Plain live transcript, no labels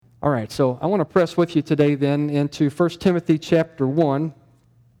All right, so I want to press with you today then into 1 Timothy chapter 1.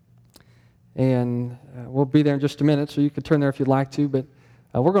 And we'll be there in just a minute, so you can turn there if you'd like to. But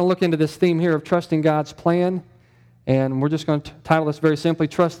we're going to look into this theme here of trusting God's plan. And we're just going to title this very simply,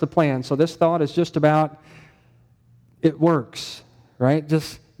 Trust the Plan. So this thought is just about it works, right?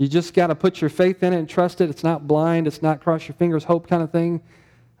 You just got to put your faith in it and trust it. It's not blind. It's not cross your fingers hope kind of thing.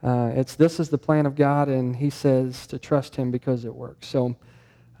 This is the plan of God, and He says to trust Him because it works. So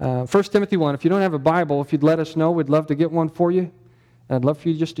 1 Timothy 1, if you don't have a Bible, if you'd let us know, we'd love to get one for you. I'd love for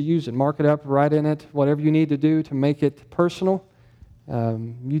you just to use it, mark it up, write in it, whatever you need to do to make it personal,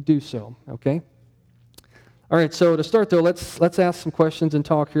 you do so, okay? All right, so to start though, let's ask some questions and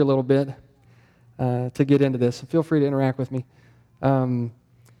talk here a little bit to get into this. Feel free to interact with me. You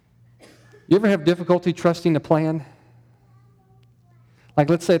ever have difficulty trusting the plan? Like,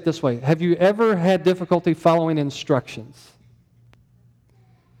 let's say it this way. Have you ever had difficulty following instructions?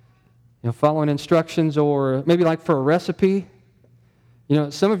 Following instructions, or maybe like for a recipe.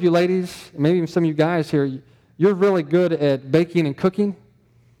 Some of you ladies, maybe even some of you guys here, you're really good at baking and cooking,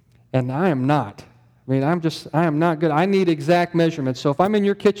 and I am not. I am not good. I need exact measurements. So if I'm in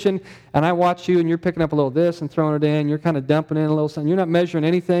your kitchen and I watch you and you're picking up a little of this and throwing it in, you're kind of dumping in a little something, you're not measuring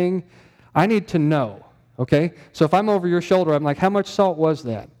anything, I need to know, okay? So if I'm over your shoulder, I'm like, how much salt was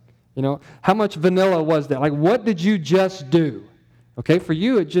that? How much vanilla was that? Like, what did you just do? Okay, for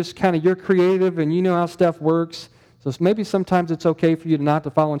you, it just kind of, you're creative and you know how stuff works. So maybe sometimes it's okay for you not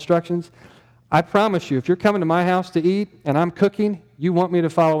to follow instructions. I promise you, if you're coming to my house to eat and I'm cooking, you want me to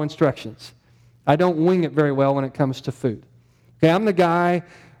follow instructions. I don't wing it very well when it comes to food. Okay, I'm the guy,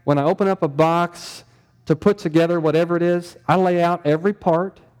 when I open up a box to put together whatever it is, I lay out every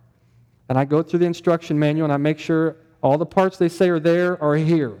part and I go through the instruction manual and I make sure all the parts they say are there are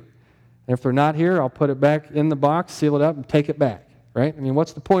here. And if they're not here, I'll put it back in the box, seal it up, and take it back. Right?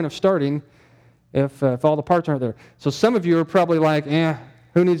 What's the point of starting if all the parts aren't there? So some of you are probably like,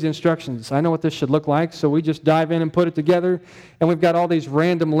 who needs the instructions? I know what this should look like, so we just dive in and put it together, and we've got all these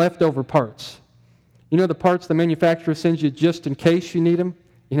random leftover parts. The parts the manufacturer sends you just in case you need them?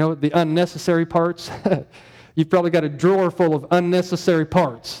 The unnecessary parts? You've probably got a drawer full of unnecessary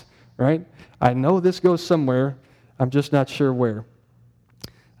parts, right? I know this goes somewhere. I'm just not sure where.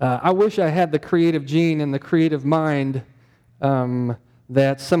 I wish I had the creative gene and the creative mind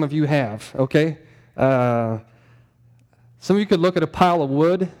that some of you have, okay? Some of you could look at a pile of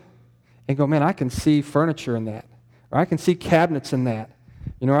wood and go, man, I can see furniture in that. Or I can see cabinets in that.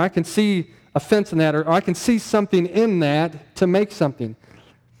 Or I can see a fence in that. Or I can see something in that to make something.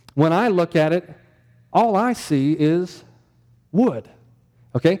 When I look at it, all I see is wood,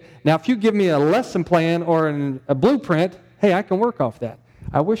 okay? Now, if you give me a lesson plan or a blueprint, hey, I can work off that.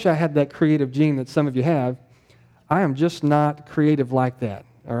 I wish I had that creative gene that some of you have. I am just not creative like that,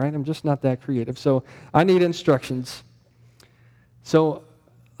 all right? I'm just not that creative. So I need instructions. So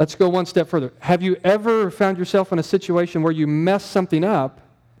let's go one step further. Have you ever found yourself in a situation where you messed something up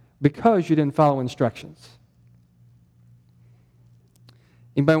because you didn't follow instructions?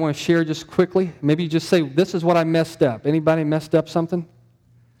 Anybody want to share just quickly? Maybe you just say, this is what I messed up. Anybody messed up something?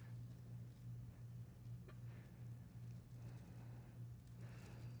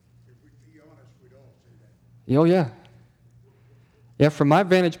 Oh, yeah. Yeah, from my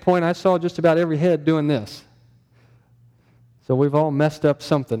vantage point, I saw just about every head doing this. So we've all messed up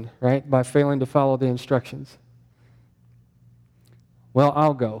something, right, by failing to follow the instructions. Well,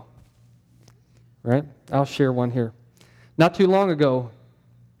 I'll go, right? I'll share one here. Not too long ago,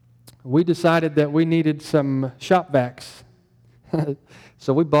 we decided that we needed some shop vacs.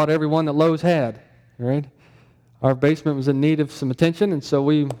 So we bought every one that Lowe's had, right? Our basement was in need of some attention, and so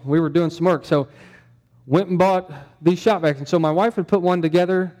we were doing some work. So went and bought these shop vacs. And so my wife would put one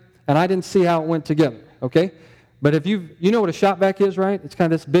together, and I didn't see how it went together, okay? But if you know what a shop vac is, right? It's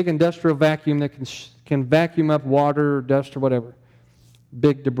kind of this big industrial vacuum that can vacuum up water or dust or whatever,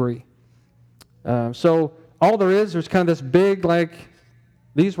 big debris. So all there's kind of this big,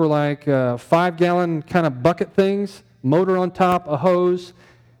 these were 5-gallon kind of bucket things, motor on top, a hose.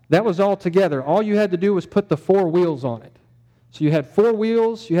 That was all together. All you had to do was put the 4 wheels on it. So you had 4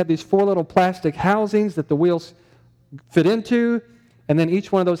 wheels, you had these 4 little plastic housings that the wheels fit into, and then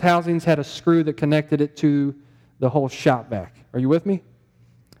each one of those housings had a screw that connected it to the whole shop vac. Are you with me?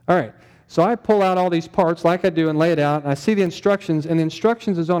 All right. So I pull out all these parts like I do and lay it out, and I see the instructions, and the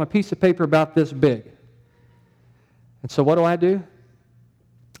instructions is on a piece of paper about this big. And so what do?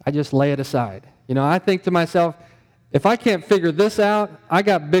 I just lay it aside. I think to myself, if I can't figure this out, I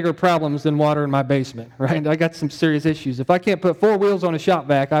got bigger problems than water in my basement, right? I got some serious issues. If I can't put 4 wheels on a shop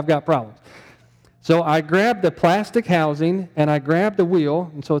vac, I've got problems. So I grabbed the plastic housing, and I grabbed the wheel,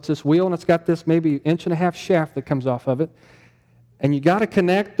 and so it's this wheel, and it's got this maybe 1.5-inch shaft that comes off of it. And you got to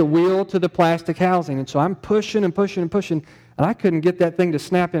connect the wheel to the plastic housing. And so I'm pushing and pushing and pushing, and I couldn't get that thing to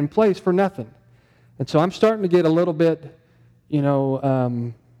snap in place for nothing. And so I'm starting to get a little bit,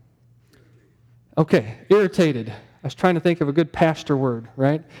 irritated. I was trying to think of a good pastor word,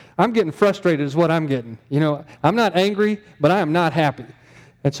 right? I'm getting frustrated is what I'm getting. I'm not angry, but I am not happy.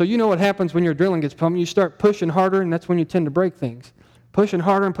 And so you know what happens when your adrenaline gets pumped. You start pushing harder, and that's when you tend to break things. Pushing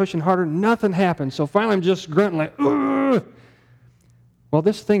harder, nothing happens. So finally I'm just grunting like, ugh. Well,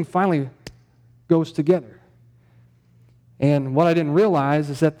 this thing finally goes together. And what I didn't realize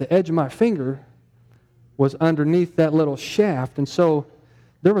is that the edge of my finger was underneath that little shaft. And so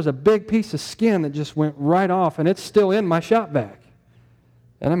there was a big piece of skin that just went right off, and it's still in my shop vac.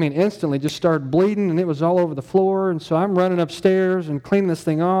 And I mean, instantly just started bleeding, and it was all over the floor. And so I'm running upstairs and cleaning this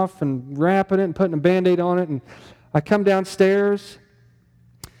thing off and wrapping it and putting a Band-Aid on it. And I come downstairs,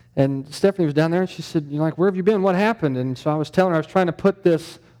 and Stephanie was down there, and she said, where have you been? What happened? And so I was telling her I was trying to put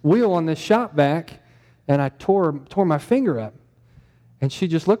this wheel on this shop vac, and I tore my finger up. And she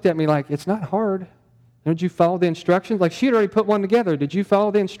just looked at me like, it's not hard. Did you follow the instructions? Like she had already put one together. Did you follow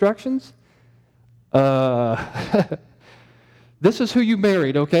the instructions? This is who you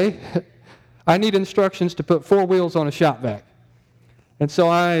married, okay? I need instructions to put 4 wheels on a shop vac. And so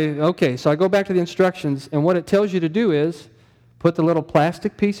I go back to the instructions, and what it tells you to do is put the little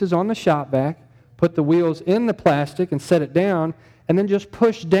plastic pieces on the shop vac, put the wheels in the plastic and set it down, and then just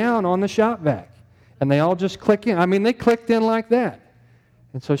push down on the shop vac. And they all just click in. I mean, they clicked in like that.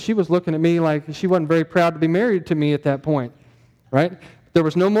 And so she was looking at me like she wasn't very proud to be married to me at that point, right? There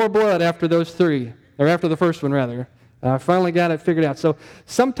was no more blood after those 3, or after the first one, rather. I finally got it figured out. So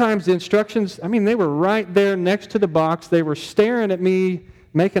sometimes the instructions, they were right there next to the box. They were staring at me,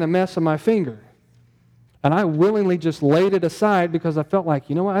 making a mess of my finger. And I willingly just laid it aside because I felt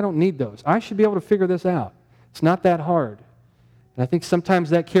like, I don't need those. I should be able to figure this out. It's not that hard. And I think sometimes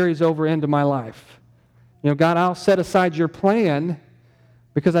that carries over into my life. God, I'll set aside your plan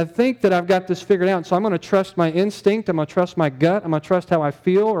because I think that I've got this figured out. So I'm going to trust my instinct. I'm going to trust my gut. I'm going to trust how I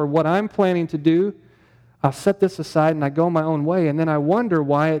feel or what I'm planning to do. I'll set this aside and I go my own way. And then I wonder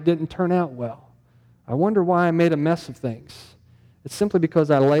why it didn't turn out well. I wonder why I made a mess of things. It's simply because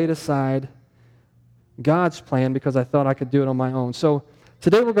I laid aside God's plan because I thought I could do it on my own. So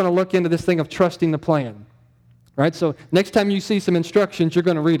today we're going to look into this thing of trusting the plan. Right? So next time you see some instructions, you're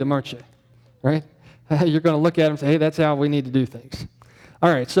going to read them, aren't you? Right? You're going to look at them and say, hey, that's how we need to do things.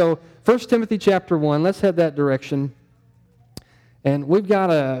 All right, so 1 Timothy chapter 1, let's head that direction. And we've got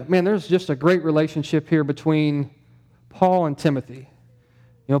there's just a great relationship here between Paul and Timothy.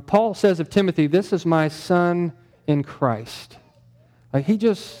 Paul says of Timothy, this is my son in Christ. Like he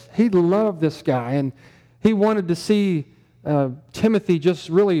loved this guy, and he wanted to see Timothy just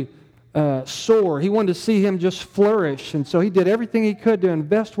really soar. He wanted to see him just flourish, and so he did everything he could to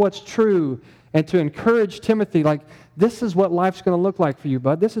invest what's true and to encourage Timothy, like, this is what life's going to look like for you,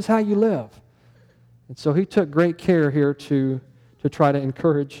 bud. This is how you live. And so he took great care here to try to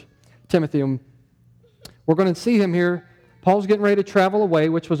encourage Timothy. And we're going to see him here. Paul's getting ready to travel away,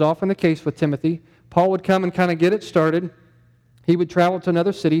 which was often the case with Timothy. Paul would come and kind of get it started. He would travel to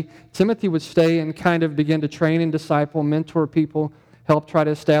another city. Timothy would stay and kind of begin to train and disciple, mentor people, help try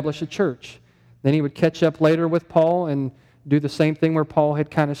to establish a church. Then he would catch up later with Paul and do the same thing where Paul had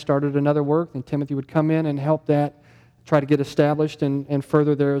kind of started another work. And Timothy would come in and help that, try to get established and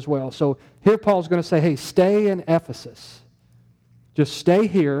further there as well. So here Paul's going to say, hey, stay in Ephesus. Just stay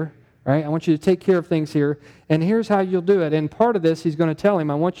here, right? I want you to take care of things here. And here's how you'll do it. And part of this, he's going to tell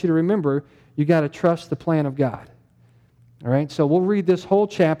him, I want you to remember, you got to trust the plan of God. All right, so we'll read this whole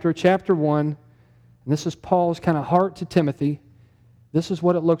chapter, chapter 1. And this is Paul's kind of heart to Timothy. This is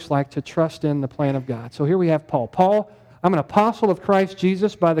what it looks like to trust in the plan of God. So here we have Paul. Paul, I'm an apostle of Christ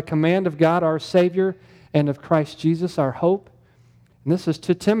Jesus by the command of God our Savior and of Christ Jesus our hope. And this is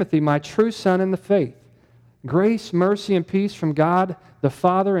to Timothy, my true son in the faith. Grace, mercy, and peace from God the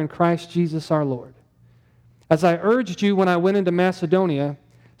Father and Christ Jesus our Lord. As I urged you when I went into Macedonia,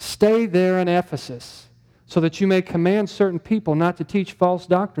 stay there in Ephesus, so that you may command certain people not to teach false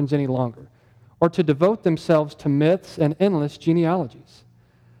doctrines any longer, or to devote themselves to myths and endless genealogies.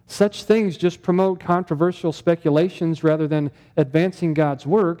 Such things just promote controversial speculations rather than advancing God's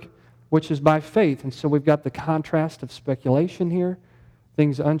work, which is by faith. And so we've got the contrast of speculation here,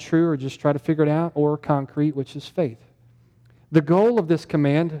 things untrue or just try to figure it out, or concrete, which is faith. The goal of this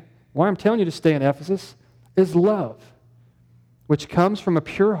command, why I'm telling you to stay in Ephesus, is love, which comes from a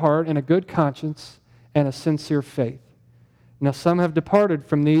pure heart and a good conscience and a sincere faith. Now, some have departed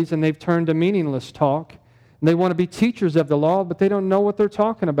from these, and they've turned to meaningless talk. And they want to be teachers of the law, but they don't know what they're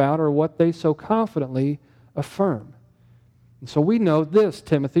talking about or what they so confidently affirm. And so we know this,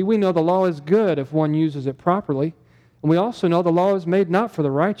 Timothy. We know the law is good if one uses it properly. And we also know the law is made not for the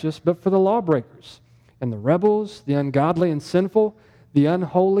righteous, but for the lawbreakers, and the rebels, the ungodly and sinful, the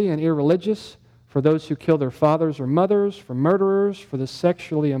unholy and irreligious, for those who kill their fathers or mothers, for murderers, for the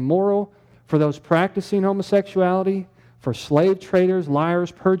sexually immoral, for those practicing homosexuality, for slave traders,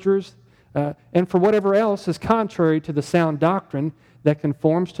 liars, perjurers, and for whatever else is contrary to the sound doctrine that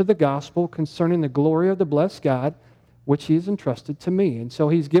conforms to the gospel concerning the glory of the blessed God, which he has entrusted to me. And so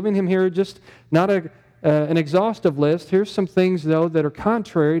he's giving him here just not an exhaustive list. Here's some things, though, that are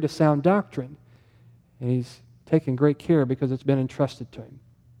contrary to sound doctrine. And he's taken great care because it's been entrusted to him.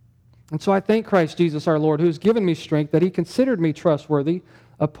 And so I thank Christ Jesus our Lord, who has given me strength, that he considered me trustworthy,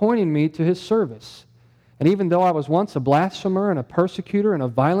 appointing me to his service. And even though I was once a blasphemer and a persecutor and a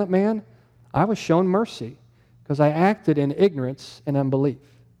violent man, I was shown mercy because I acted in ignorance and unbelief.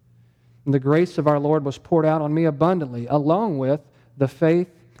 And the grace of our Lord was poured out on me abundantly, along with the faith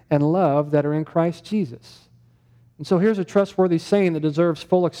and love that are in Christ Jesus. And so here's a trustworthy saying that deserves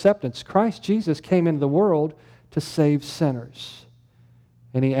full acceptance. Christ Jesus came into the world to save sinners.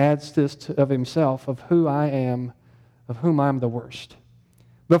 And he adds this of himself, of who I am, of whom I'm the worst.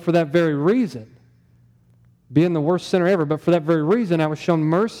 But for that very reason, being the worst sinner ever, but for that very reason I was shown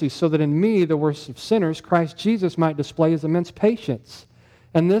mercy, so that in me, the worst of sinners, Christ Jesus might display his immense patience.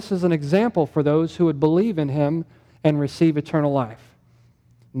 And this is an example for those who would believe in him and receive eternal life.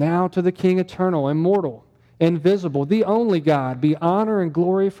 Now to the King eternal, immortal, invisible, the only God, be honor and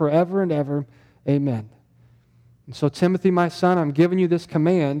glory forever and ever. Amen. And so, Timothy, my son, I'm giving you this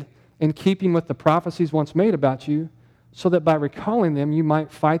command in keeping with the prophecies once made about you, so that by recalling them you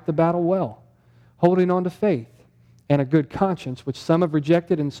might fight the battle well, holding on to faith and a good conscience, which some have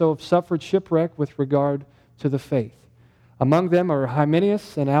rejected and so have suffered shipwreck with regard to the faith. Among them are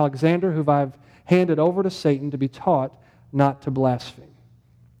Hymenaeus and Alexander, whom I've handed over to Satan to be taught not to blaspheme.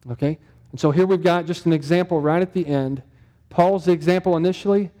 Okay? And so here we've got just an example right at the end. Paul's the example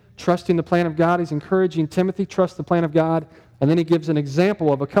initially, trusting the plan of God. He's encouraging Timothy, trust the plan of God. And then he gives an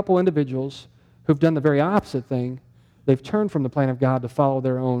example of a couple individuals who've done the very opposite thing. They've turned from the plan of God to follow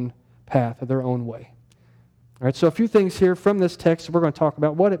their own path or their own way. All right, so a few things here from this text. We're going to talk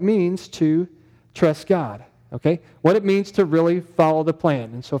about what it means to trust God. Okay? What it means to really follow the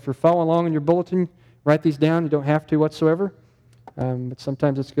plan. And so if you're following along in your bulletin, write these down. You don't have to whatsoever. But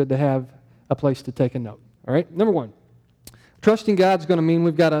sometimes it's good to have a place to take a note. All right? Number one, trusting God's going to mean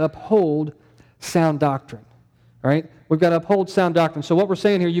we've got to uphold sound doctrine. All right? We've got to uphold sound doctrine. So what we're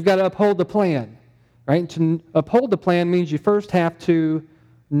saying here, you've got to uphold the plan. Right? To uphold the plan means you first have to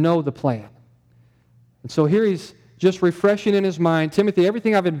know the plan. And so here he's just refreshing in his mind, Timothy,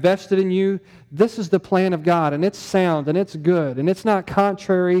 everything I've invested in you, this is the plan of God, and it's sound, and it's good, and it's not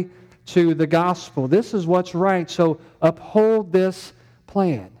contrary to the gospel. This is what's right, so uphold this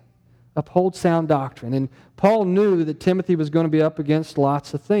plan. Uphold sound doctrine. And Paul knew that Timothy was going to be up against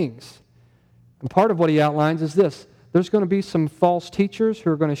lots of things. And part of what he outlines is this. There's going to be some false teachers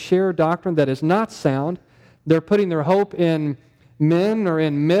who are going to share doctrine that is not sound. They're putting their hope in men or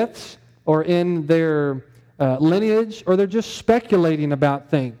in myths or in their lineage, or they're just speculating about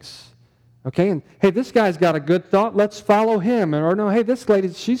things. Okay, and hey, this guy's got a good thought, let's follow him. Or no, hey, this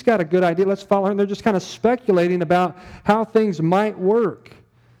lady, she's got a good idea, let's follow her. And they're just kind of speculating about how things might work.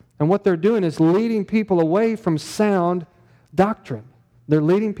 And what they're doing is leading people away from sound doctrine. They're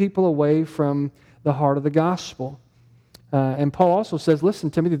leading people away from the heart of the gospel. And Paul also says, listen,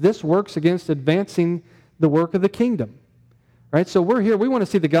 Timothy, this works against advancing the work of the kingdom. Right? So we're here, we want to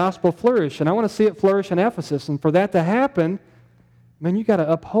see the gospel flourish, and I want to see it flourish in Ephesus. And for that to happen, man, you got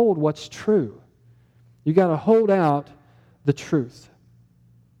to uphold what's true. You got to hold out the truth.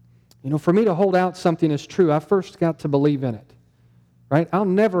 You know, for me to hold out something as true, I first got to believe in it. Right? I'll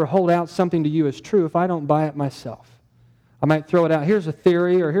never hold out something to you as true if I don't buy it myself. I might throw it out, here's a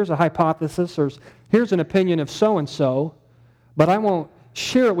theory, or here's a hypothesis, or here's an opinion of so-and-so, but I won't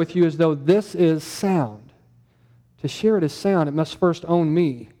share it with you as though this is sound. To share it as sound, it must first own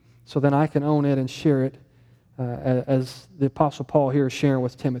me, so then I can own it and share it as the Apostle Paul here is sharing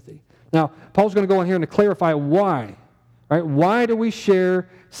with Timothy. Now, Paul's going to go in here and to clarify why. Right? Why do we share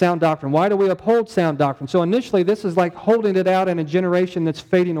sound doctrine? Why do we uphold sound doctrine? So initially, this is like holding it out in a generation that's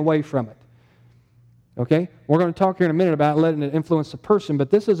fading away from it. Okay? We're going to talk here in a minute about letting it influence the person,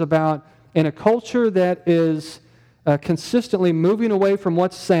 but this is about in a culture that is consistently moving away from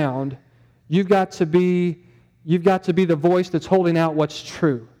what's sound, you've got to be the voice that's holding out what's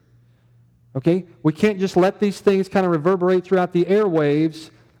true. Okay? We can't just let these things kind of reverberate throughout the airwaves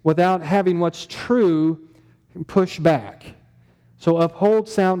without having what's true push back. So uphold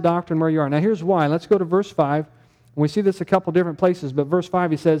sound doctrine where you are. Now here's why. Let's go to verse 5. We see this a couple different places, but verse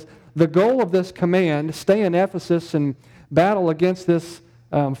 5 he says, the goal of this command, stay in Ephesus and battle against this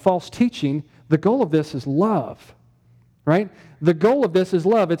false teaching, the goal of this is love. Right? The goal of this is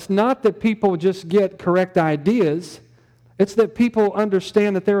love. It's not that people just get correct ideas. It's that people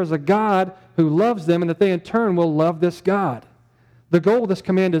understand that there is a God who loves them and that they in turn will love this God. The goal of this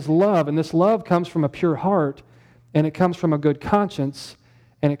command is love, and this love comes from a pure heart, and it comes from a good conscience,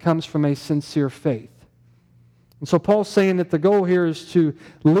 and it comes from a sincere faith. And so Paul's saying that the goal here is to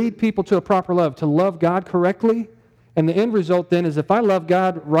lead people to a proper love, to love God correctly, and the end result then is if I love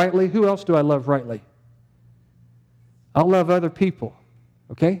God rightly, who else do I love rightly? I'll love other people,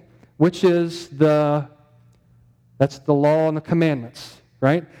 okay? Which is that's the law and the commandments,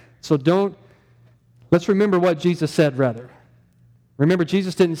 right? So let's remember what Jesus said rather. Remember,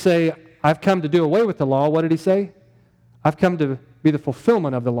 Jesus didn't say, I've come to do away with the law. What did he say? I've come to be the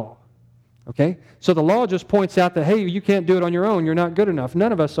fulfillment of the law, okay? So the law just points out that, hey, you can't do it on your own. You're not good enough.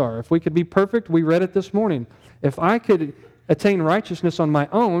 None of us are. If we could be perfect, we read it this morning. If I could attain righteousness on my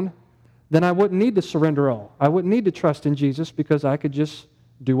own, then I wouldn't need to surrender all. I wouldn't need to trust in Jesus because I could just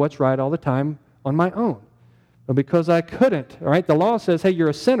do what's right all the time on my own. But because I couldn't, all right, the law says, hey, you're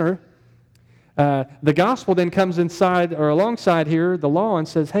a sinner. The gospel then comes inside or alongside here, the law, and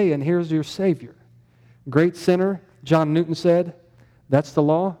says, hey, and here's your Savior. Great sinner, John Newton said, that's the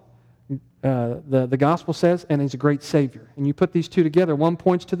law. The gospel says, and he's a great Savior. And you put these two together, one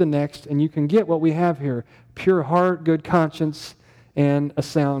points to the next, and you can get what we have here, pure heart, good conscience, and a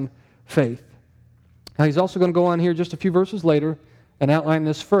sound faith. Now he's also going to go on here just a few verses later and outline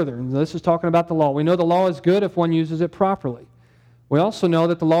this further. And this is talking about the law. We know the law is good if one uses it properly. We also know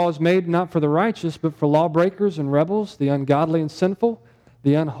that the law is made not for the righteous, but for lawbreakers and rebels, the ungodly and sinful,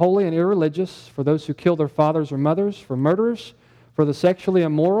 the unholy and irreligious, for those who kill their fathers or mothers, for murderers, for the sexually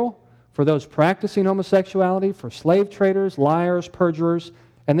immoral, for those practicing homosexuality, for slave traders, liars, perjurers,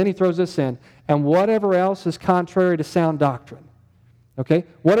 and then he throws this in, and whatever else is contrary to sound doctrine. Okay?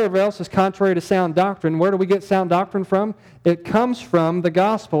 Whatever else is contrary to sound doctrine, where do we get sound doctrine from? It comes from the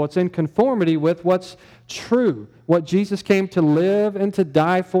gospel. It's in conformity with what's true, what Jesus came to live and to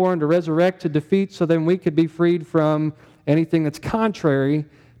die for and to resurrect, to defeat, so then we could be freed from anything that's contrary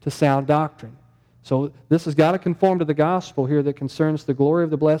to sound doctrine. So this has got to conform to the gospel here that concerns the glory of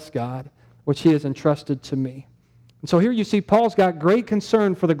the blessed God, which he has entrusted to me. And so here you see Paul's got great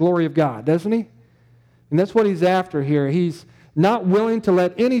concern for the glory of God, doesn't he? And that's what he's after here. He's not willing to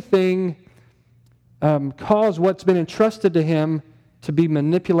let anything cause what's been entrusted to him to be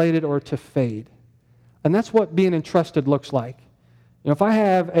manipulated or to fade. And that's what being entrusted looks like. You know, if I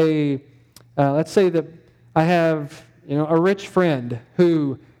have let's say that I have, a rich friend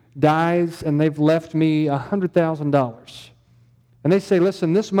who dies and they've left me $100,000. And they say,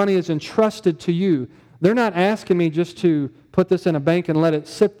 listen, this money is entrusted to you. They're not asking me just to put this in a bank and let it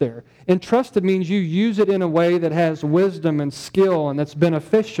sit there. Entrusted means you use it in a way that has wisdom and skill and that's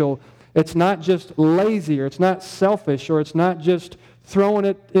beneficial. It's not just lazy or it's not selfish or it's not just throwing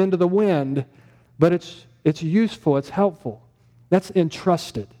it into the wind, but it's useful, it's helpful. That's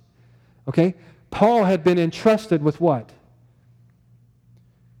entrusted. Okay? Paul had been entrusted with what?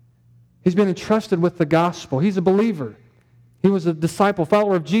 He's been entrusted with the gospel. He's a believer. He was a disciple,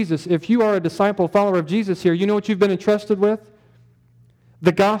 follower of Jesus. If you are a disciple, follower of Jesus here, you know what you've been entrusted with?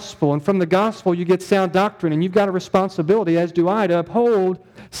 The gospel. And from the gospel, you get sound doctrine. And you've got a responsibility, as do I, to uphold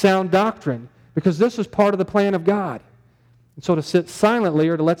sound doctrine. Because this is part of the plan of God. And so to sit silently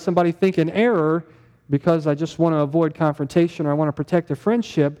or to let somebody think in error because I just want to avoid confrontation or I want to protect a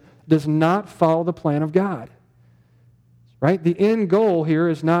friendship does not follow the plan of God. Right? The end goal here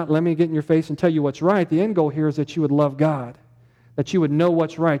is not, let me get in your face and tell you what's right. The end goal here is that you would love God, that you would know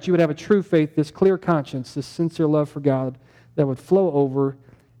what's right. You would have a true faith, this clear conscience, this sincere love for God that would flow over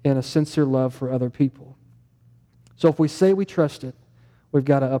in a sincere love for other people. So if we say we trust it, we've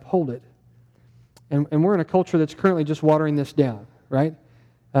got to uphold it. And we're in a culture that's currently just watering this down, right?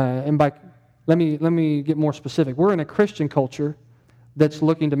 Let me get more specific. We're in a Christian culture that's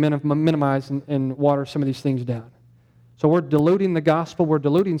looking to minimize and water some of these things down. So we're diluting the gospel, we're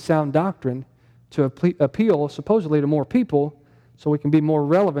diluting sound doctrine to appeal supposedly to more people so we can be more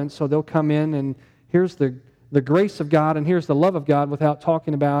relevant so they'll come in and here's the grace of God and here's the love of God without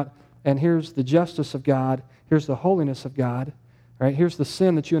talking about and here's the justice of God, here's the holiness of God, right? Here's the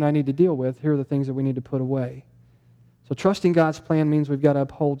sin that you and I need to deal with, here are the things that we need to put away. So trusting God's plan means we've got to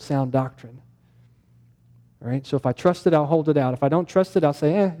uphold sound doctrine. All right? So if I trust it, I'll hold it out. If I don't trust it, I'll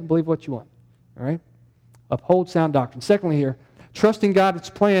say, believe what you want. All right? Uphold sound doctrine. Secondly here, trusting God's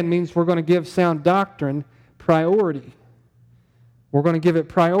plan means we're going to give sound doctrine priority. We're going to give it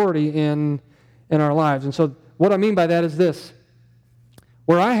priority in our lives. And so what I mean by that is this.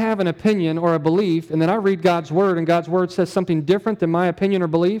 Where I have an opinion or a belief, and then I read God's Word, and God's Word says something different than my opinion or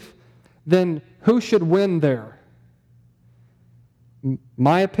belief, then who should win there?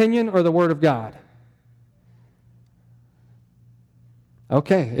 My opinion or the Word of God?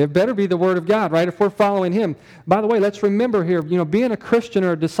 Okay, it better be the Word of God, right, if we're following Him. By the way, let's remember here, being a Christian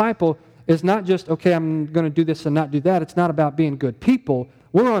or a disciple is not just, okay, I'm going to do this and not do that. It's not about being good people.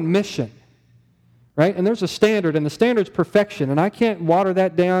 We're on mission, right? And there's a standard, and the standard's perfection, and I can't water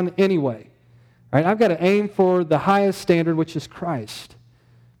that down anyway, right? I've got to aim for the highest standard, which is Christ.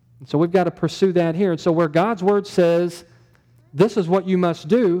 And so we've got to pursue that here. And so where God's Word says, this is what you must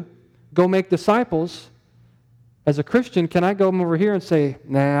do, go make disciples, as a Christian, can I go over here and say,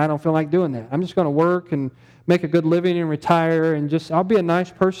 nah, I don't feel like doing that. I'm just going to work and make a good living and retire and I'll be a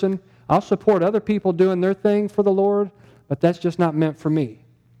nice person. I'll support other people doing their thing for the Lord, but that's just not meant for me.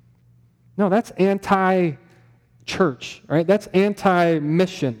 No, that's anti-church, right? That's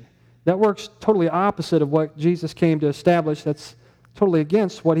anti-mission. That works totally opposite of what Jesus came to establish. That's totally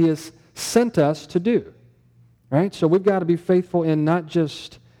against what He has sent us to do, right? So we've got to be faithful in not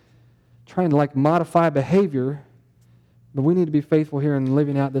just trying to modify behavior, but we need to be faithful here in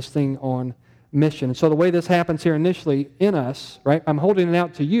living out this thing on mission. And so the way this happens here initially in us, right, I'm holding it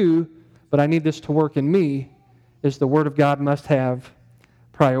out to you, but I need this to work in me, is the Word of God must have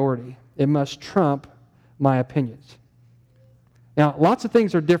priority. It must trump my opinions. Now, lots of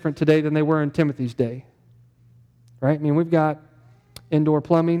things are different today than they were in Timothy's day, right? I mean, we've got indoor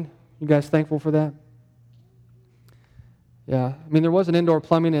plumbing. You guys thankful for that? Yeah, I mean, there was an indoor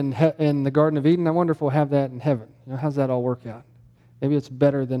plumbing in the Garden of Eden. I wonder if we'll have that in heaven. How's that all work out? Maybe it's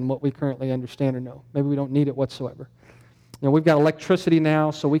better than what we currently understand or know. Maybe we don't need it whatsoever. We've got electricity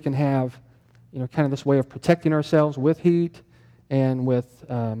now, so we can have, kind of this way of protecting ourselves with heat and with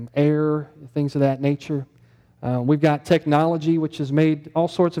air, things of that nature. We've got technology, which has made all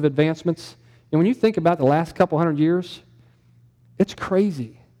sorts of advancements. And when you think about the last couple hundred years, it's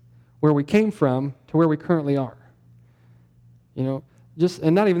crazy where we came from to where we currently are.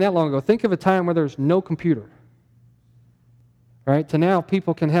 And not even that long ago. Think of a time where there's no computer. Right? To now,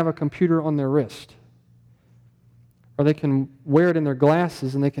 people can have a computer on their wrist. Or they can wear it in their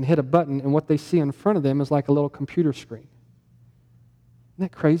glasses and they can hit a button and what they see in front of them is like a little computer screen.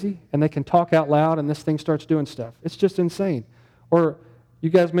 Isn't that crazy? And they can talk out loud and this thing starts doing stuff. It's just insane. Or you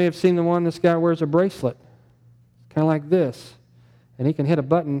guys may have seen the one, this guy wears a bracelet. Kind of like this. And he can hit a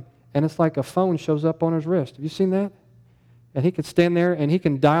button and it's like a phone shows up on his wrist. Have you seen that? And he can stand there and he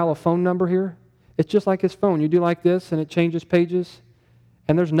can dial a phone number here. It's just like his phone. You do like this and it changes pages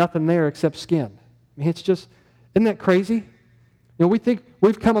and there's nothing there except skin. I mean, it's just, isn't that crazy? We think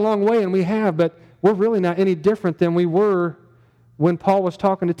we've come a long way and we have, but we're really not any different than we were when Paul was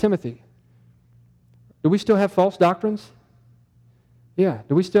talking to Timothy. Do we still have false doctrines? Yeah.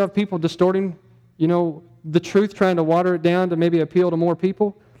 Do we still have people distorting, the truth, trying to water it down to maybe appeal to more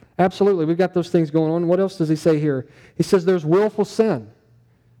people? Absolutely. We've got those things going on. What else does he say here? He says there's willful sin.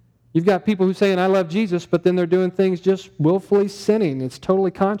 You've got people who say, I love Jesus, but then they're doing things just willfully sinning. It's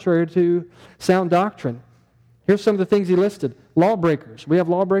totally contrary to sound doctrine. Here's some of the things he listed. Lawbreakers. We have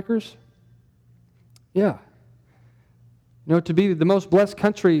lawbreakers? Yeah. To be the most blessed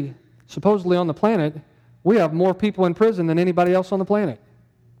country supposedly on the planet, we have more people in prison than anybody else on the planet.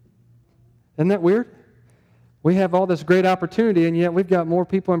 Isn't that weird? We have all this great opportunity, and yet we've got more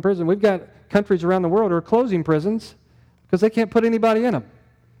people in prison. We've got countries around the world who are closing prisons because they can't put anybody in them.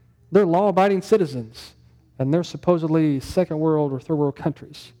 They're law-abiding citizens, and they're supposedly second world or third world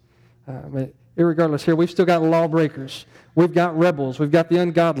countries. But irregardless here, we've still got lawbreakers. We've got rebels. We've got the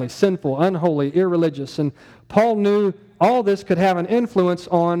ungodly, sinful, unholy, irreligious. And Paul knew all this could have an influence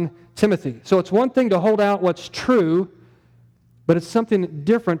on Timothy. So it's one thing to hold out what's true, but it's something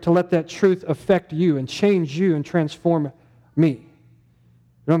different to let that truth affect you and change you and transform me. You know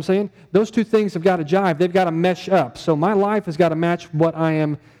what I'm saying? Those two things have got to jive. They've got to mesh up. So my life has got to match what I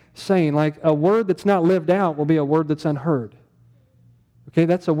am saying. Like a word that's not lived out will be a word that's unheard. Okay,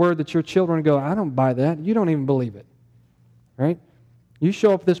 that's a word that your children go, I don't buy that. You don't even believe it. Right? You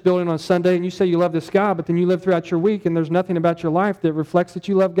show up at this building on Sunday and you say you love this God, but then you live throughout your week and there's nothing about your life that reflects that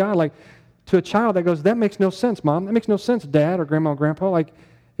you love God. Like to a child that goes, that makes no sense, Mom. That makes no sense, Dad or Grandma or Grandpa. Like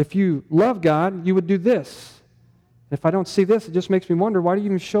if you love God, you would do this. If I don't see this, it just makes me wonder, why do you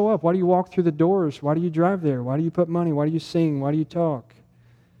even show up? Why do you walk through the doors? Why do you drive there? Why do you put money? Why do you sing? Why do you talk?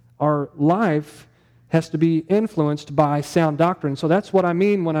 Our life has to be influenced by sound doctrine. So that's what I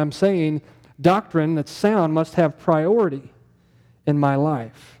mean when I'm saying Doctrine that's sound must have priority in my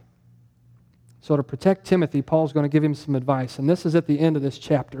life. So to protect Timothy, Paul's going to give him some advice. And this is at the end of this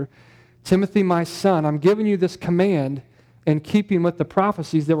chapter. Timothy, my son, I'm giving you this command in keeping with the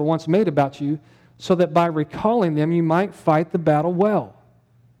prophecies that were once made about you, so that by recalling them, you might fight the battle well.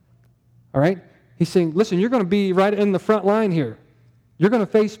 All right? He's saying, listen, you're going to be right in the front line here. You're going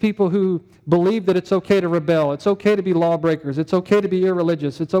to face people who believe that it's okay to rebel. It's okay to be lawbreakers. It's okay to be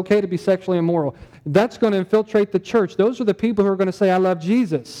irreligious. It's okay to be sexually immoral. That's going to infiltrate the church. Those are the people who are going to say, I love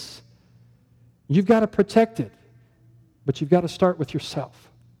Jesus. You've got to protect it. But you've got to start with yourself.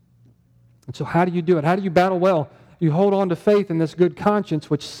 And so how do you do it? How do you battle well? You hold on to faith in this good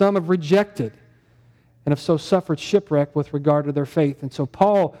conscience, which some have rejected, and have so suffered shipwreck with regard to their faith. And so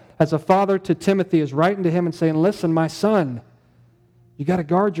Paul, as a father to Timothy, is writing to him and saying, listen, my son, you got to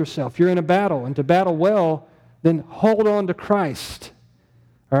guard yourself. You're in a battle. And to battle well, then hold on to Christ.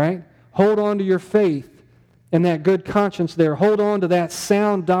 All right? Hold on to your faith and that good conscience there. Hold on to that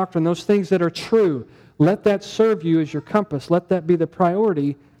sound doctrine, those things that are true. Let that serve you as your compass. Let that be the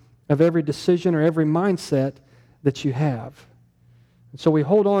priority of every decision or every mindset that you have. And so we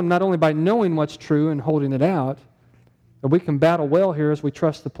hold on not only by knowing what's true and holding it out, but we can battle well here as we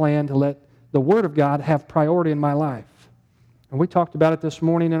trust the plan to let the Word of God have priority in my life. And we talked about it this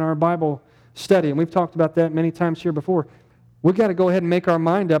morning in our Bible study, and we've talked about that many times here before. We've got to go ahead and make our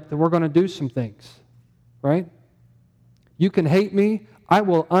mind up that we're going to do some things, right? You can hate me. I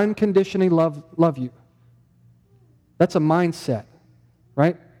will unconditionally love you. That's a mindset,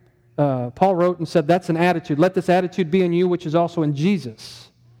 right? Paul wrote and said, that's an attitude. Let this attitude be in you, which is also in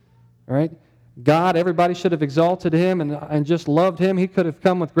Jesus. All right? God, everybody should have exalted him and just loved him. He could have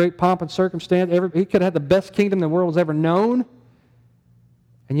come with great pomp and circumstance. He could have had the best kingdom the world has ever known.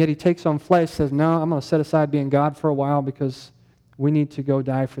 And yet he takes on flesh, says, no, I'm going to set aside being God for a while because we need to go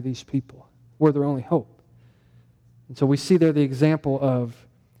die for these people. We're their only hope. And so we see there the example of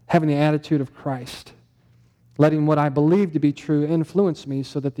having the attitude of Christ, letting what I believe to be true influence me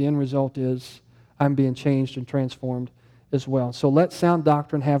so that the end result is I'm being changed and transformed as well. So let sound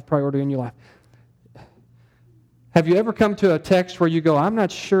doctrine have priority in your life. Have you ever come to a text where you go, I'm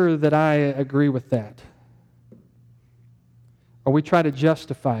not sure that I agree with that? Or we try to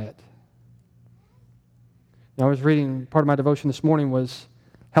justify it. Now, I was reading, part of my devotion this morning was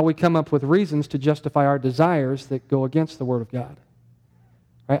how we come up with reasons to justify our desires that go against the Word of God.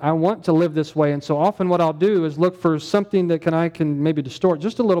 I want to live this way, and so often what I'll do is look for something that I can maybe distort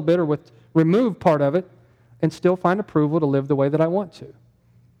just a little bit or remove part of it and still find approval to live the way that I want to.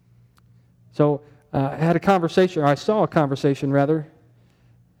 So I had a conversation, or I saw a conversation rather,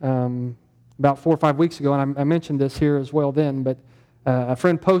 about 4 or 5 weeks ago, and I mentioned this here as well then, but a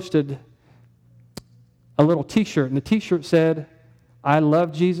friend posted a little T-shirt, and the T-shirt said, I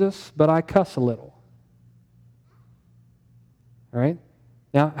love Jesus, but I cuss a little. All right?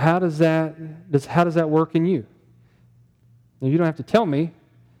 Now, how does that work in you? Now, you don't have to tell me,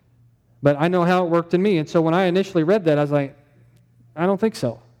 but I know how it worked in me. And so when I initially read that, I was like, I don't think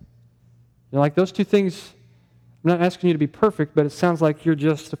so. Like those two things, I'm not asking you to be perfect, but it sounds like you're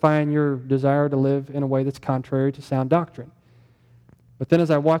justifying your desire to live in a way that's contrary to sound doctrine. But then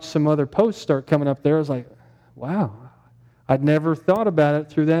as I watched some other posts start coming up there, I was like, wow, I'd never thought about it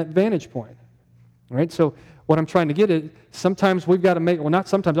through that vantage point. All right? So what I'm trying to get at, sometimes we've got to make, well, not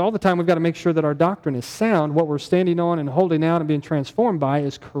sometimes, all the time we've got to make sure that our doctrine is sound, what we're standing on and holding out and being transformed by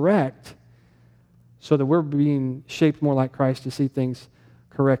is correct, so that we're being shaped more like Christ to see things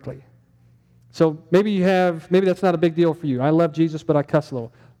correctly. So maybe that's not a big deal for you. I love Jesus, but I cuss a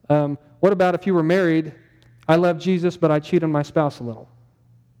little. What about if you were married, I love Jesus, but I cheat on my spouse a little?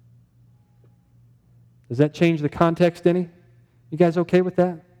 Does that change the context any? You guys okay with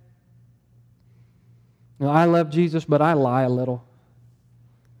that? I love Jesus, but I lie a little.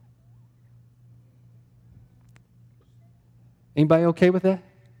 Anybody okay with that?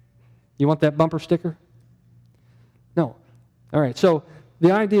 You want that bumper sticker? No. All right, so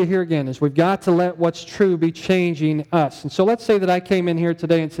the idea here again is we've got to let what's true be changing us. And so let's say that I came in here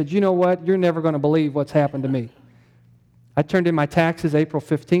today and said, you know what, you're never going to believe what's happened to me. I turned in my taxes April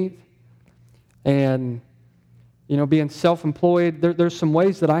 15th, and being self-employed, there's some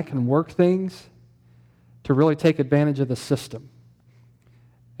ways that I can work things to really take advantage of the system.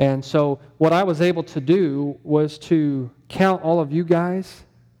 And so what I was able to do was to count all of you guys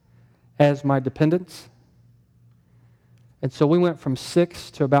as my dependents. And so we went from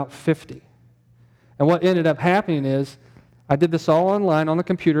 6 to about 50. And what ended up happening is I did this all online on the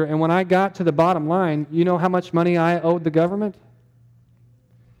computer, and when I got to the bottom line, you know how much money I owed the government?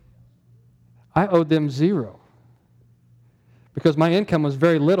 I owed them 0. because my income was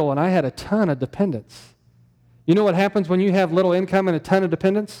very little and I had a ton of dependents. You know what happens when you have little income and a ton of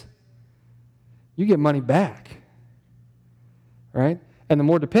dependents? You get money back, right? And the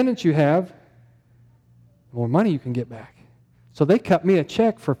more dependents you have, the more money you can get back. So they cut me a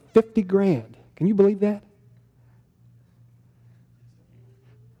check for $50,000. Can you believe that?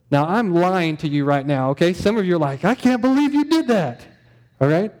 Now, I'm lying to you right now, okay? Some of you are like, I can't believe you did that, all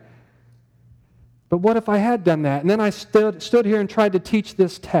right? But what if I had done that? And then I stood here and tried to teach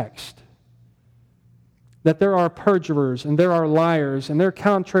this text, that there are perjurers and there are liars and they're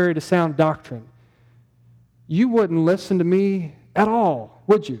contrary to sound doctrine. You wouldn't listen to me at all,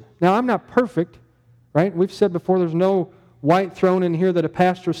 would you? Now, I'm not perfect, right? We've said before there's no white throne in here that a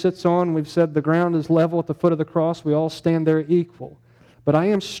pastor sits on. We've said the ground is level at the foot of the cross. We all stand there equal. But I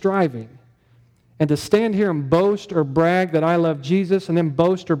am striving. And to stand here and boast or brag that I love Jesus and then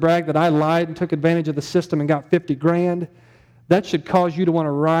boast or brag that I lied and took advantage of the system and got $50,000, that should cause you to want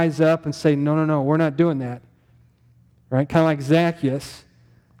to rise up and say, no, we're not doing that. Right? Kind of like Zacchaeus.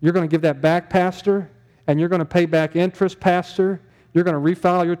 You're going to give that back, pastor, and you're going to pay back interest, pastor. You're going to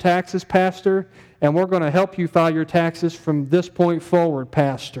refile your taxes, pastor, and we're going to help you file your taxes from this point forward,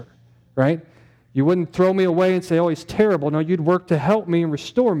 pastor. Right? You wouldn't throw me away and say, oh, he's terrible. No, you'd work to help me and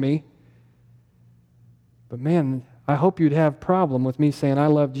restore me. But man, I hope you'd have a problem with me saying I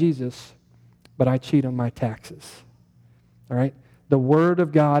love Jesus, but I cheat on my taxes. All right? The Word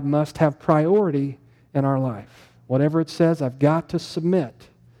of God must have priority in our life. Whatever it says, I've got to submit.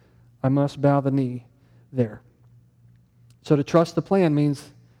 I must bow the knee there. So to trust the plan means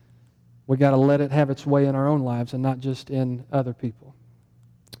we got to let it have its way in our own lives and not just in other people.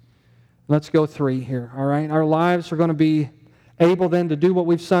 Let's go 3 here, all right? Our lives are going to be able then to do what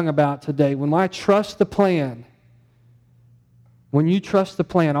we've sung about today. When I trust the plan, when you trust the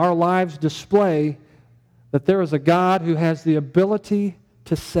plan, our lives display that there is a God who has the ability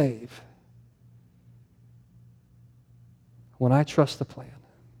to save. When I trust the plan,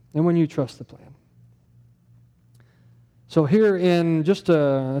 and when you trust the plan. So here in just,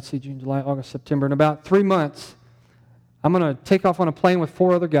 June, July, August, September, in about 3 months, I'm going to take off on a plane with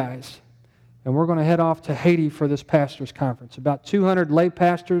 4 other guys. And we're going to head off to Haiti for this pastors' conference. About 200 lay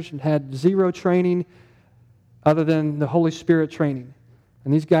pastors had 0 training other than the Holy Spirit training.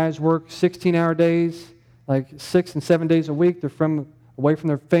 And these guys work 16-hour days, like 6 and 7 days a week. They're away from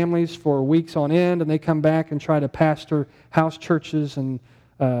their families for weeks on end, and they come back and try to pastor house churches and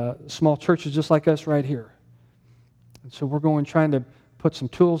small churches just like us right here. And so we're trying to put some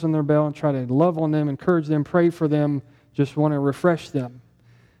tools in their belt and try to love on them, encourage them, pray for them, just want to refresh them.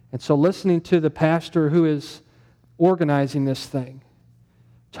 And so listening to the pastor who is organizing this thing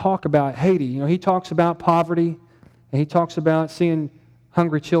talk about Haiti, he talks about poverty, and he talks about seeing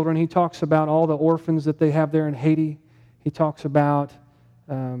hungry children. He talks about all the orphans that they have there in Haiti. He talks about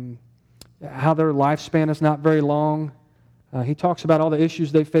how their lifespan is not very long. He talks about all the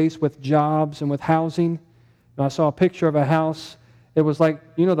issues they face with jobs and with housing. I saw a picture of a house. It was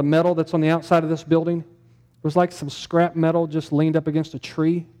like, the metal that's on the outside of this building? It was like some scrap metal just leaned up against a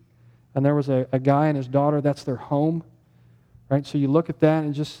tree. And there was a guy and his daughter, that's their home. Right? So you look at that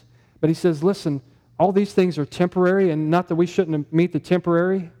and but he says, listen, all these things are temporary, and not that we shouldn't meet the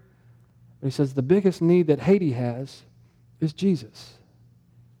temporary. But he says the biggest need that Haiti has is Jesus.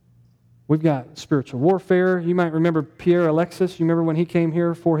 We've got spiritual warfare. You might remember Pierre Alexis. You remember when he came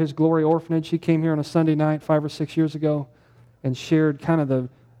here for his Glory Orphanage? He came here on a Sunday night 5 or 6 years ago and shared kind of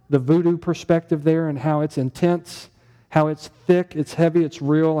the voodoo perspective there and how it's intense, how it's thick, it's heavy, it's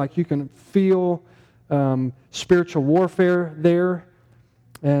real. Like you can feel spiritual warfare there.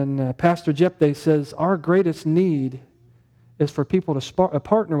 And Pastor Jepte says our greatest need is for people to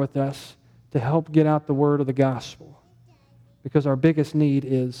partner with us to help get out the word of the gospel. Because our biggest need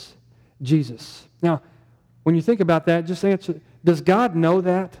is Jesus. Now, when you think about that, just answer, does God know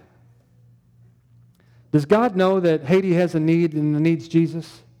that? Does God know that Haiti has a need and needs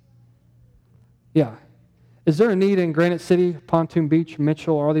Jesus? Yeah. Is there a need in Granite City, Pontoon Beach,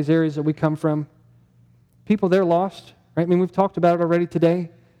 Mitchell, all these areas that we come from? People there lost, right? I mean, we've talked about it already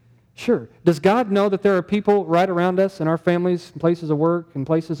today. Sure. Does God know that there are people right around us in our families, in places of work, in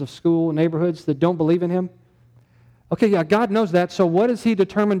places of school, neighborhoods that don't believe in Him? Okay, yeah, God knows that, so what is He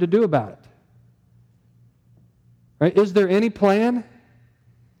determined to do about it? Right? Is there any plan?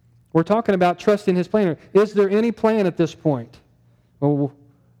 We're talking about trusting His plan. Is there any plan at this point? Well,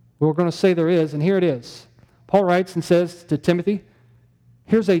 we're going to say there is, and here it is. Paul writes and says to Timothy,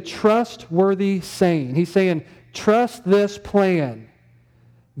 here's a trustworthy saying. He's saying, trust this plan.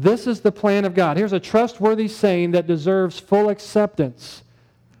 This is the plan of God. Here's a trustworthy saying that deserves full acceptance.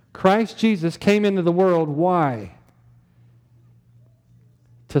 Christ Jesus came into the world. Why?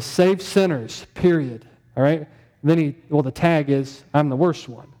 to save sinners, period. All right? Then the tag is, I'm the worst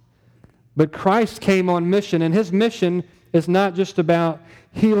one. But Christ came on mission, and his mission is not just about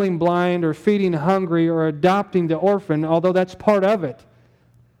healing blind or feeding hungry or adopting the orphan, although that's part of it.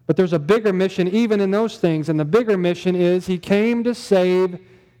 But there's a bigger mission even in those things, and the bigger mission is he came to save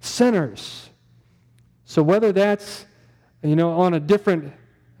sinners. So whether that's, on a different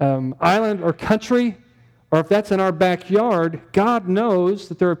island or country, or if that's in our backyard, God knows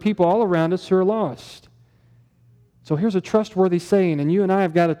that there are people all around us who are lost. So here's a trustworthy saying, and you and I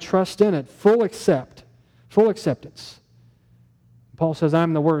have got to trust in it. Full acceptance. Paul says,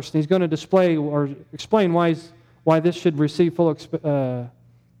 I'm the worst. And he's going to display or explain why this should receive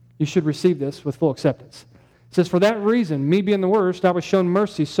you should receive this with full acceptance. It says, for that reason, me being the worst, I was shown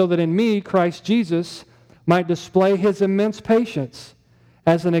mercy, so that in me, Christ Jesus, might display his immense patience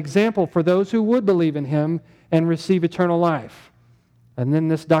as an example for those who would believe in him and receive eternal life. And then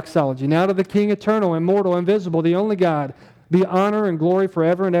this doxology. Now to the King, eternal, immortal, invisible, the only God, be honor and glory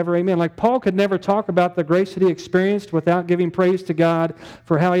forever and ever. Amen. Like Paul could never talk about the grace that he experienced without giving praise to God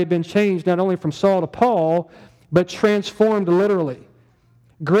for how he had been changed, not only from Saul to Paul, but transformed literally.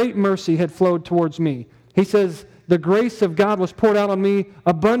 Great mercy had flowed towards me. He says, the grace of God was poured out on me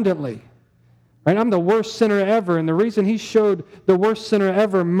abundantly. Right? I'm the worst sinner ever, and the reason he showed the worst sinner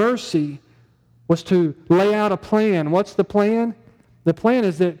ever mercy was to lay out a plan. What's the plan? The plan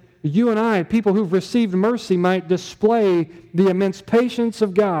is that you and I, people who've received mercy, might display the immense patience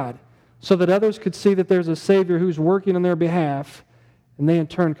of God so that others could see that there's a Savior who's working on their behalf, and they in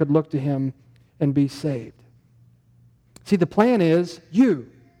turn could look to him and be saved. See, the plan is you.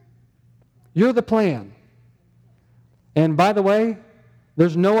 You're the plan. And by the way,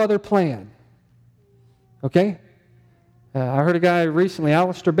 there's no other plan. Okay? I heard a guy recently,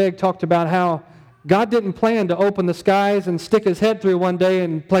 Alistair Begg, talked about how God didn't plan to open the skies and stick his head through one day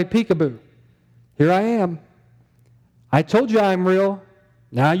and play peekaboo. Here I am. I told you I'm real.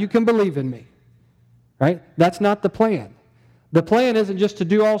 Now you can believe in me. Right? That's not the plan. The plan isn't just to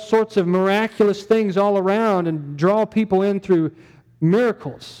do all sorts of miraculous things all around and draw people in through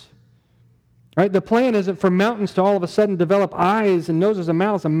miracles. Right? The plan isn't for mountains to all of a sudden develop eyes and noses and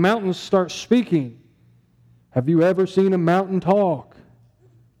mouths and mountains start speaking. Have you ever seen a mountain talk?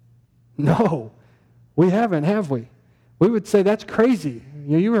 No, we haven't, have we? We would say that's crazy.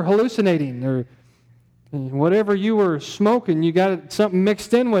 You were hallucinating, or whatever you were smoking, you got something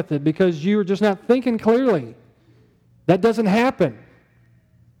mixed in with it because you were just not thinking clearly. That doesn't happen.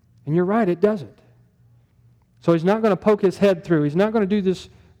 And you're right, it doesn't. So he's not going to poke his head through. He's not going to do this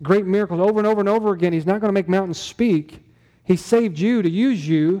great miracles over and over and over again. He's not going to make mountains speak. He saved you to use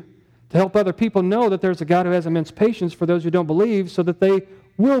you to help other people know that there's a God who has immense patience for those who don't believe, so that they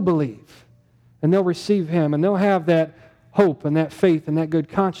will believe. And they'll receive him, and they'll have that hope and that faith and that good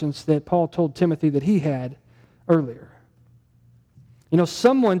conscience that Paul told Timothy that he had earlier.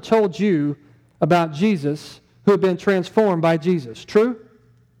 Someone told you about Jesus who had been transformed by Jesus. True?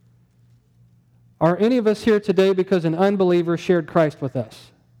 Are any of us here today because an unbeliever shared Christ with us?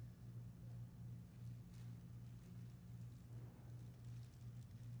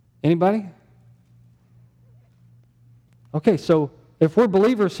 Anybody? Okay, so if we're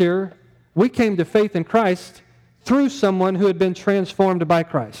believers here, we came to faith in Christ through someone who had been transformed by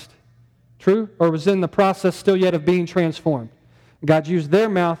Christ. True? Or was in the process still yet of being transformed. God used their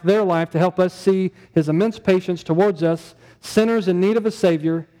mouth, their life, to help us see his immense patience towards us, sinners in need of a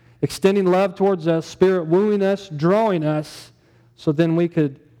Savior, extending love towards us, Spirit wooing us, drawing us, so then we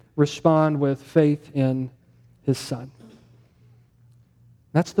could respond with faith in his Son.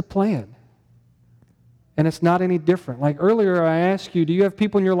 That's the plan. And it's not any different. Like earlier I asked you, do you have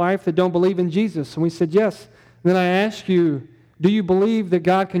people in your life that don't believe in Jesus? And we said yes. And then I asked you, do you believe that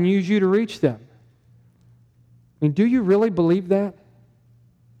God can use you to reach them? I mean, do you really believe that?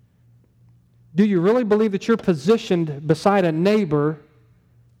 Do you really believe that you're positioned beside a neighbor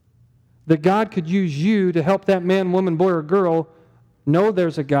that God could use you to help that man, woman, boy, or girl know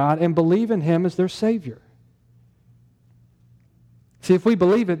there's a God and believe in him as their Savior? See, if we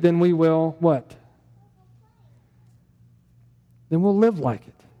believe it, then we will what? Then we'll live like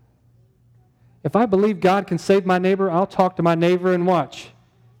it. If I believe God can save my neighbor, I'll talk to my neighbor and watch.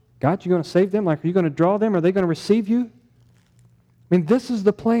 God, you going to save them? Like, are you going to draw them? Are they going to receive you? I mean, this is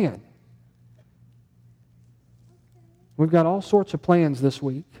the plan. We've got all sorts of plans this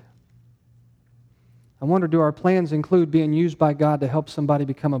week. I wonder, do our plans include being used by God to help somebody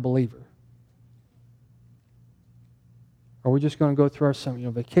become a believer? Or are we just going to go through our summer,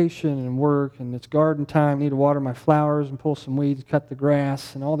 vacation and work, and it's garden time, need to water my flowers and pull some weeds, cut the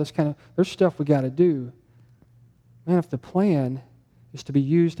grass, and all this kind of, there's stuff we got to do. Man, if the plan is to be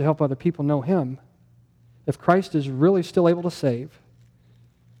used to help other people know Him, if Christ is really still able to save,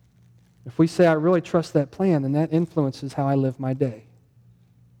 if we say, I really trust that plan, then that influences how I live my day.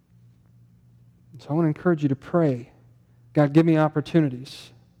 So I want to encourage you to pray, God, give me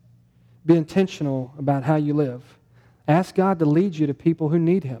opportunities. Be intentional about how you live. Ask God to lead you to people who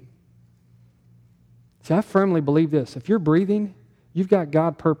need Him. See, I firmly believe this. If you're breathing, you've got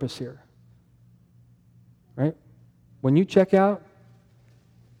God purpose here. Right? When you check out,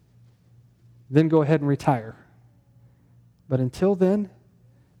 then go ahead and retire. But until then,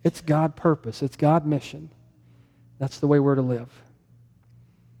 it's God purpose. It's God mission. That's the way we're to live.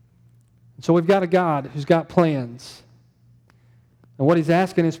 And so we've got a God who's got plans. And what He's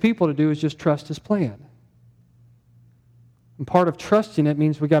asking His people to do is just trust His plan. And part of trusting it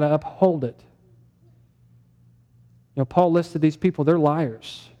means we've got to uphold it. You know, Paul listed these people, they're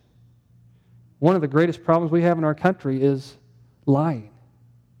liars. One of the greatest problems we have in our country is lying.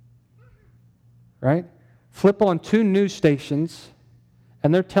 Right? Flip on 2 news stations,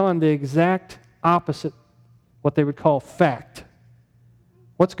 and they're telling the exact opposite, what they would call fact.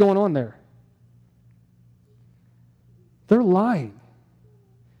 What's going on there? They're lying.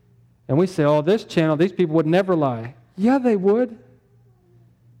 And we say, oh, this channel, these people would never lie. Yeah, they would.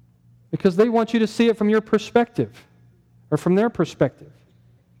 Because they want you to see it from your perspective, or from their perspective.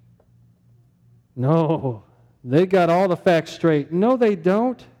 No, they got all the facts straight. No, they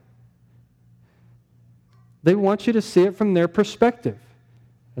don't. They want you to see it from their perspective.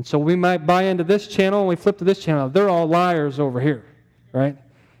 And so we might buy into this channel and we flip to this channel. They're all liars over here, right?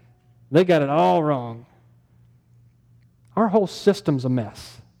 They got it all wrong. Our whole system's a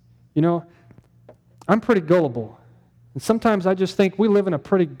mess. You know, I'm pretty gullible. And sometimes I just think we live in a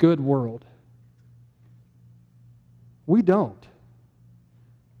pretty good world. We don't.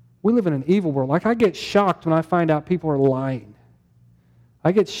 We live in an evil world. Like, I get shocked when I find out people are lying.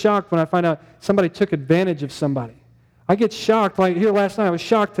 I get shocked when I find out somebody took advantage of somebody. I get shocked, like here last night, I was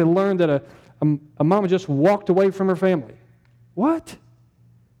shocked to learn that a mama just walked away from her family. What?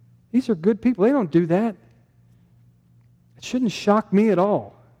 These are good people. They don't do that. It shouldn't shock me at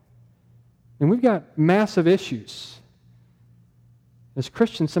all. And we've got massive issues. As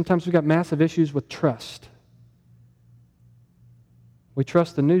Christians, sometimes we've got massive issues with trust. We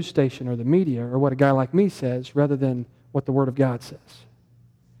trust the news station or the media or what a guy like me says rather than what the Word of God says.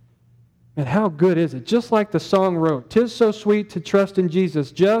 And how good is it? Just like the song wrote, "'Tis so sweet to trust in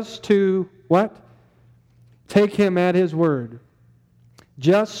Jesus, just to," what? "Take Him at His word.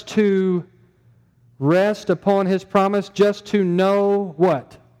 Just to rest upon His promise, just to know,"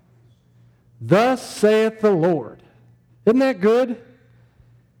 what? "Thus saith the Lord." Isn't that good?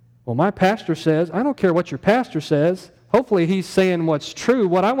 Well, my pastor says, I don't care what your pastor says. Hopefully he's saying what's true.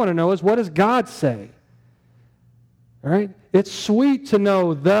 What I want to know is, what does God say? All right? It's sweet to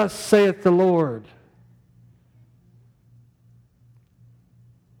know, "Thus saith the Lord."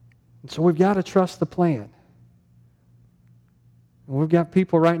 And so we've got to trust the plan. And we've got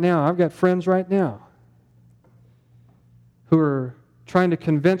people right now, I've got friends right now who are trying to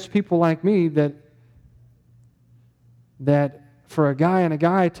convince people like me that for a guy and a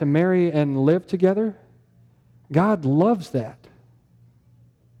guy to marry and live together, God loves that.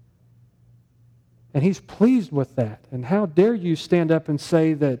 And He's pleased with that. And how dare you stand up and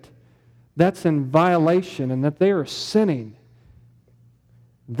say that that's in violation and that they are sinning?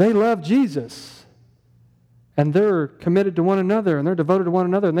 They love Jesus. And they're committed to one another and they're devoted to one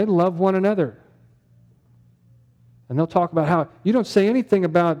another and they love one another. And they'll talk about how you don't say anything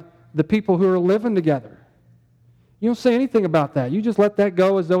about the people who are living together. You don't say anything about that. You just let that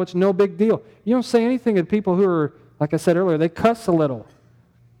go as though it's no big deal. You don't say anything to people who are, like I said earlier, they cuss a little.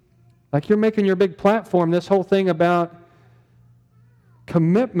 Like you're making your big platform this whole thing about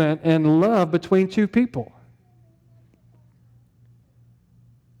commitment and love between two people.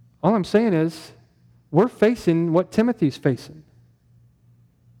 All I'm saying is we're facing what Timothy's facing.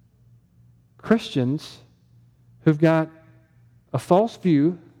 Christians who've got a false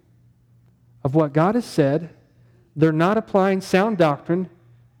view of what God has said. They're not applying sound doctrine.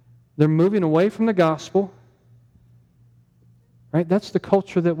 They're moving away from the gospel. Right? That's the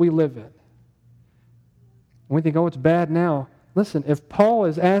culture that we live in. And we think, oh, it's bad now. Listen, if Paul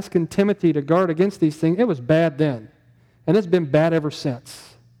is asking Timothy to guard against these things, it was bad then. And it's been bad ever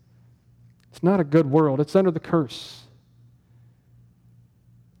since. It's not a good world. It's under the curse.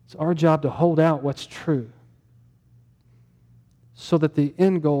 It's our job to hold out what's true so that the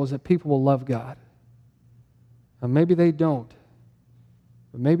end goal is that people will love God. And maybe they don't,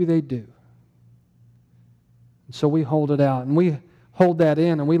 but maybe they do. And so we hold it out, and we hold that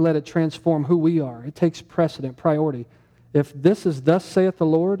in, and we let it transform who we are. It takes precedent, priority. if this is thus saith the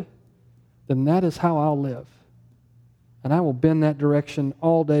Lord, then that is how I'll live. And I will bend that direction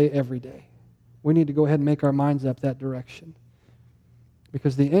all day, every day. We need to go ahead and make our minds up that direction.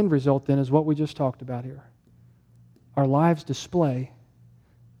 Because the end result then is what we just talked about here. Our lives display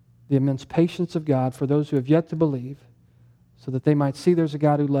the immense patience of God for those who have yet to believe, so that they might see there's a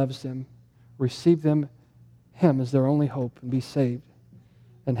God who loves them, receive Him as their only hope, and be saved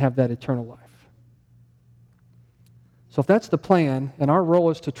and have that eternal life. So if that's the plan, and our role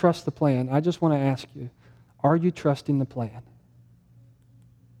is to trust the plan, I just want to ask you, are you trusting the plan?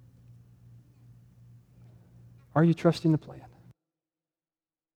 Are you trusting the plan?